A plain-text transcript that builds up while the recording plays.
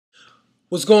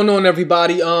What's going on,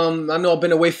 everybody? I know I've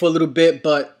been away for a little bit,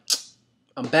 but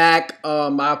I'm back.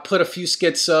 I put a few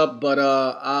skits up, but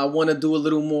I want to do a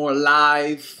little more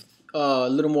live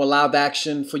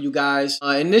action for you guys.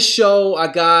 In this show, I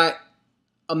got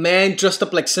a man dressed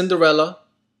up like Cinderella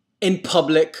in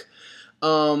public.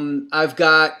 I've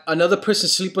got another person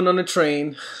sleeping on a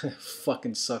train.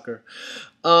 Fucking sucker.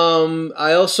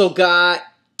 I also got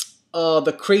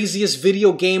the craziest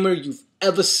video gamer you've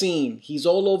ever seen. He's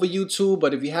all over YouTube,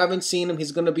 but if you haven't seen him,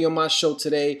 he's gonna be on my show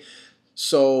today.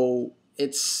 So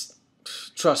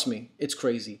trust me, it's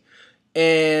crazy.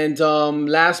 And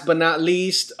last but not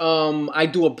least, I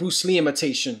do a Bruce Lee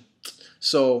imitation.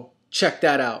 So check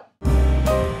that out.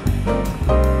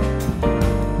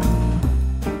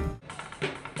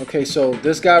 Okay, so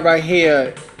this guy right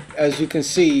here, as you can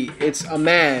see, it's a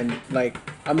man. Like,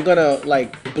 I'm gonna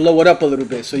like blow it up a little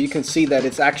bit so you can see that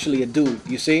it's actually a dude.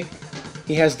 You see?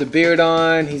 He has the beard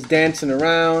on, he's dancing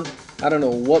around. I don't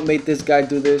know what made this guy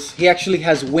do this. He actually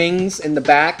has wings in the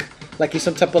back, like he's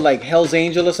some type of like Hell's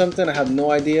Angel or something. I have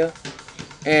no idea.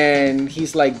 And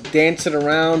he's like dancing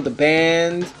around the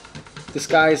band. This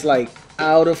guy's like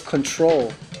out of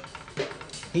control.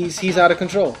 He's out of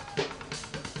control.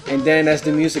 And then as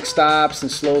the music stops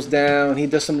and slows down, he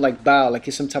does some like bow, like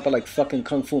he's some type of like fucking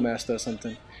kung fu master or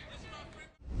something.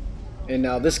 And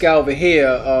now this guy over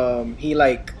here, he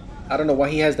like, I don't know why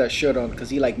he has that shirt on, because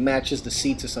he like matches the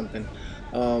seats or something.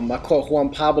 I caught Juan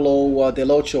Pablo Del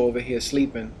Ocho over here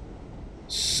sleeping.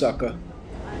 Sucker.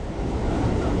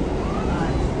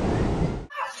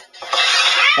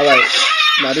 Alright,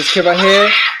 now this kid right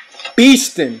here,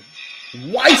 beastin',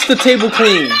 wipes the table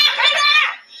clean.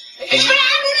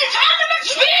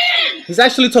 He's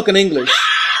actually talking English.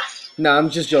 Nah, I'm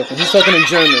just joking. He's talking in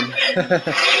German.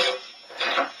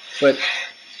 But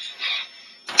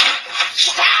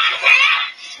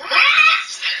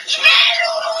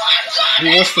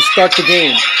he wants to start the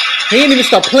game. He ain't even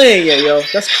start playing yet, yo.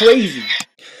 That's crazy.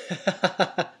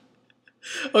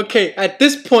 Okay, at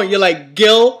this point, you're like,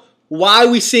 Gil, why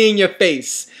are we seeing your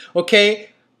face? Okay?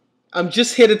 I'm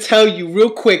just here to tell you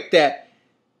real quick that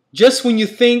just when you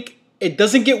think it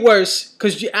doesn't get worse,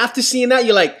 because after seeing that,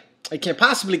 you're like, it can't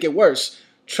possibly get worse.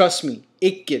 Trust me,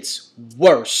 it gets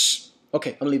worse.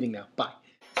 Okay, I'm leaving now. Bye.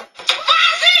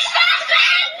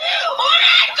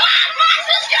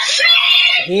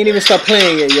 He ain't even start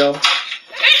playing yet, yo.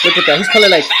 Look at that. He's probably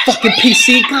like, fucking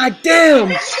PC. God damn.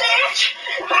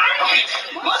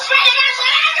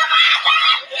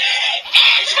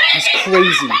 That's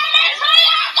crazy.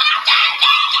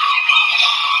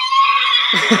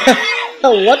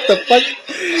 What the fuck?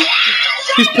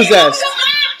 He's possessed.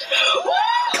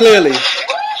 Clearly.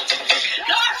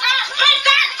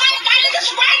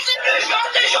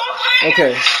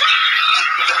 Okay.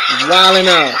 Wilding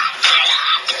out.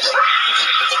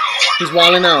 He's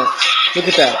wilding out. Look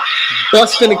at that.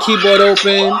 Busting the keyboard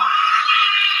open.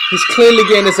 He's clearly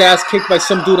getting his ass kicked by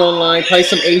some dude online. Probably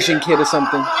some Asian kid or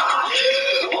something.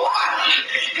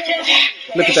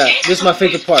 Look at that. This is my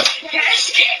favorite part.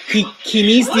 He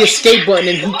needs the escape button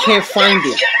and he can't find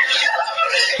it.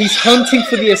 He's hunting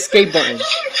for the escape button.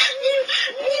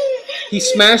 He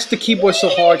smashed the keyboard so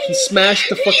hard, he smashed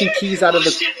the fucking keys out of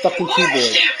the fucking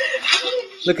keyboard.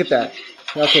 Look at that.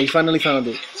 Okay, he finally found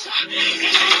it.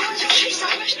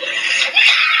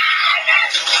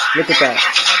 Look at that.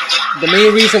 The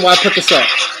main reason why I put this up.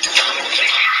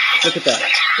 Look at that.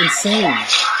 Insane.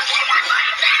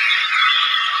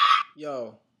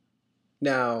 Yo.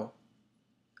 Now,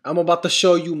 I'm about to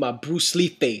show you my Bruce Lee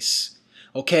face.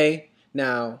 Okay?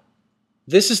 Now,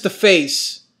 this is the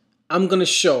face I'm gonna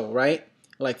show, right?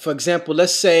 Like, for example,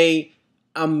 let's say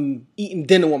I'm eating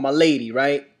dinner with my lady,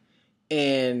 right?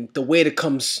 And the waiter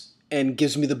comes and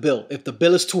gives me the bill. If the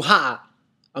bill is too high,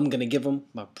 I'm gonna give him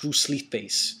my Bruce Lee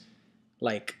face.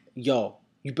 Like, yo,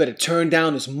 you better turn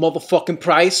down this motherfucking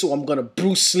price or I'm gonna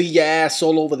Bruce Lee your ass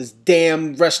all over this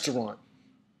damn restaurant.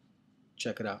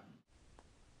 Check it out.